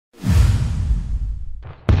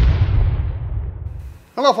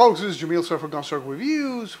Hello folks, this is Jamil for Gun Circle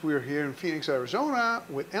Reviews. We're here in Phoenix, Arizona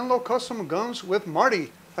with Enlo Custom Guns with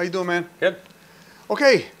Marty. How you doing, man? Good.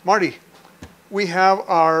 Okay, Marty, we have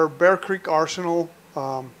our Bear Creek Arsenal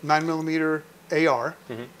 9mm AR.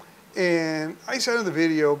 And I said in the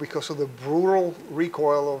video, because of the brutal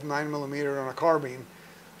recoil of 9mm on a carbine,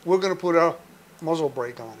 we're going to put a muzzle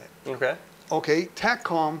brake on it. Okay. Okay,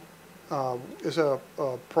 Taccom is a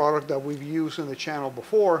product that we've used in the channel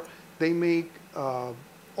before. They make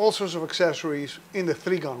all sorts of accessories in the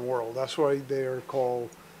 3-gun world. That's why they're called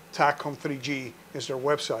Taccom 3G is their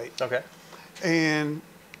website. Okay. And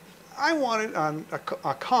I wanted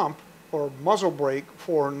a comp or muzzle brake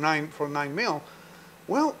for 9mm.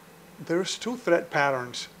 Well, there's two thread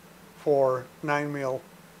patterns for 9mm,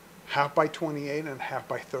 half by 28 and half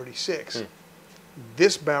by 36.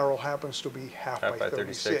 This barrel happens to be half by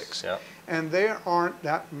 36. Yeah. And there aren't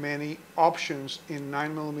that many options in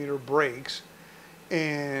 9mm brakes.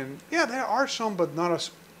 And yeah, there are some, but not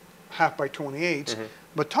as half by 28s.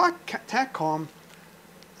 But Taccom,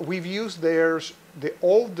 we've used theirs, the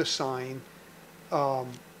old design,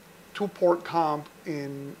 2-port comp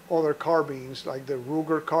in other carbines, like the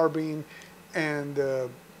Ruger carbine and the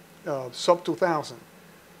Sub 2000.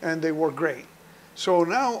 And they work great. So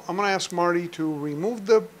now I'm going to ask Marty to remove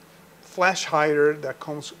the flash hider that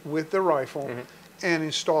comes with the rifle and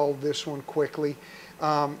install this one quickly.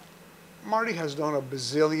 Marty has done a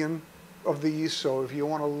bazillion of these, so if you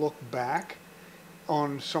want to look back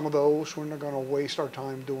on some of those, we're not going to waste our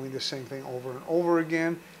time doing the same thing over and over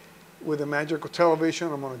again. With the magic of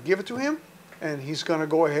television, I'm going to give it to him, and he's going to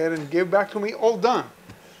go ahead and give back to me all done.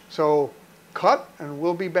 So cut, and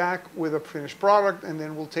we'll be back with a finished product, and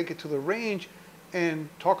then we'll take it to the range and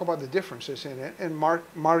talk about the differences in it. And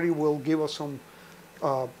Marty will give us some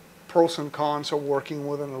pros and cons of working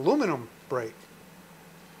with an aluminum brake.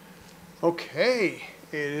 Okay,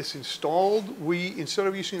 it is installed. We, instead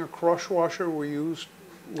of using a crush washer, we used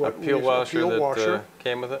A peel washer that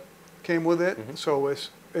came with it? Came with it, so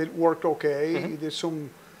it worked okay. He did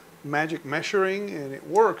some magic measuring and it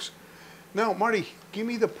works. Now, Marty, give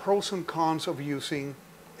me the pros and cons of using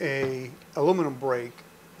a aluminum brake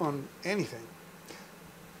on anything.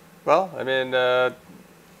 Well, I mean, the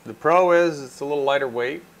pro is it's a little lighter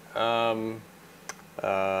weight.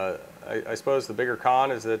 I suppose the bigger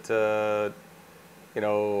con is that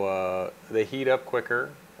they heat up quicker.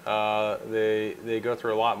 They go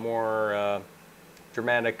through a lot more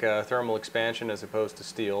dramatic thermal expansion as opposed to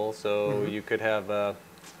steel. So you could have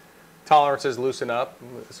tolerances loosen up,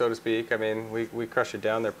 so to speak. I mean, we crush it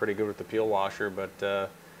down there pretty good with the peel washer, but the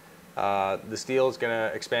steel is going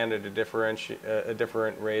to expand at a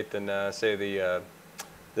different rate than say the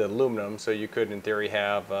aluminum. So you could, in theory,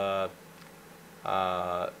 have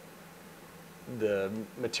the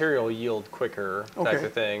material yield quicker type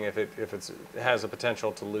of thing if it has a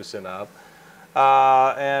potential to loosen up,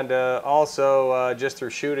 and also just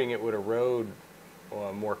through shooting it would erode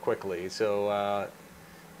more quickly. So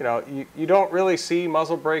you don't really see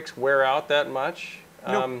muzzle brakes wear out that much.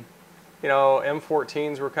 Nope.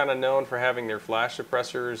 M14s were kind of known for having their flash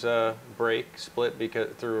suppressors break split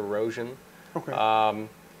through erosion. Okay.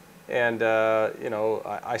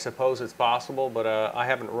 I suppose it's possible, but I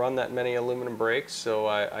haven't run that many aluminum brakes, so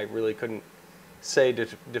I really couldn't say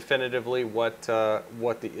definitively what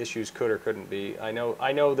the issues could or couldn't be. I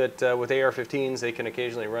know that with AR-15s they can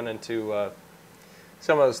occasionally run into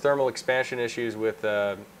some of those thermal expansion issues with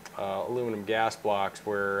aluminum gas blocks,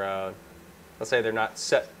 where let's say they're not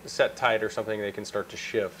set tight or something, they can start to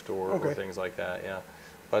shift or things like that. Yeah,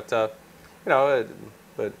 but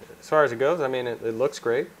but as far as it goes, I mean, it looks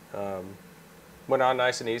great. Went on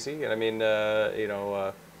nice and easy, and I mean,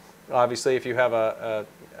 obviously, if you have a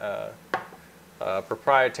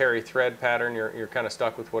proprietary thread pattern, you're kind of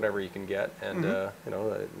stuck with whatever you can get, and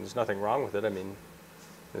there's nothing wrong with it. I mean,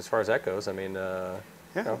 as far as that goes, I mean,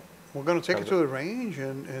 we're going to take it to the range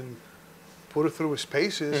and put it through its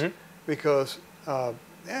paces because, yeah,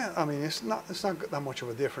 I mean, it's not that much of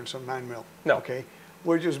a difference on 9mm. No. Okay.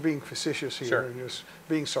 We're just being facetious here and just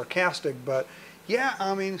being sarcastic, but yeah,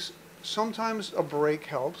 I mean, sometimes a brake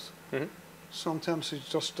helps. Sometimes it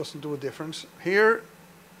just doesn't do a difference. Here,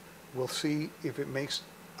 we'll see if it makes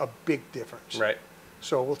a big difference. Right.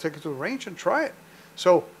 So we'll take it to the range and try it.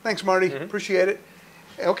 So thanks, Marty. Appreciate it.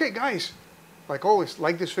 Okay, guys, like always,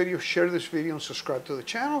 like this video, share this video, and subscribe to the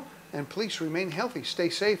channel. And please remain healthy, stay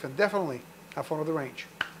safe, and definitely have fun at the range.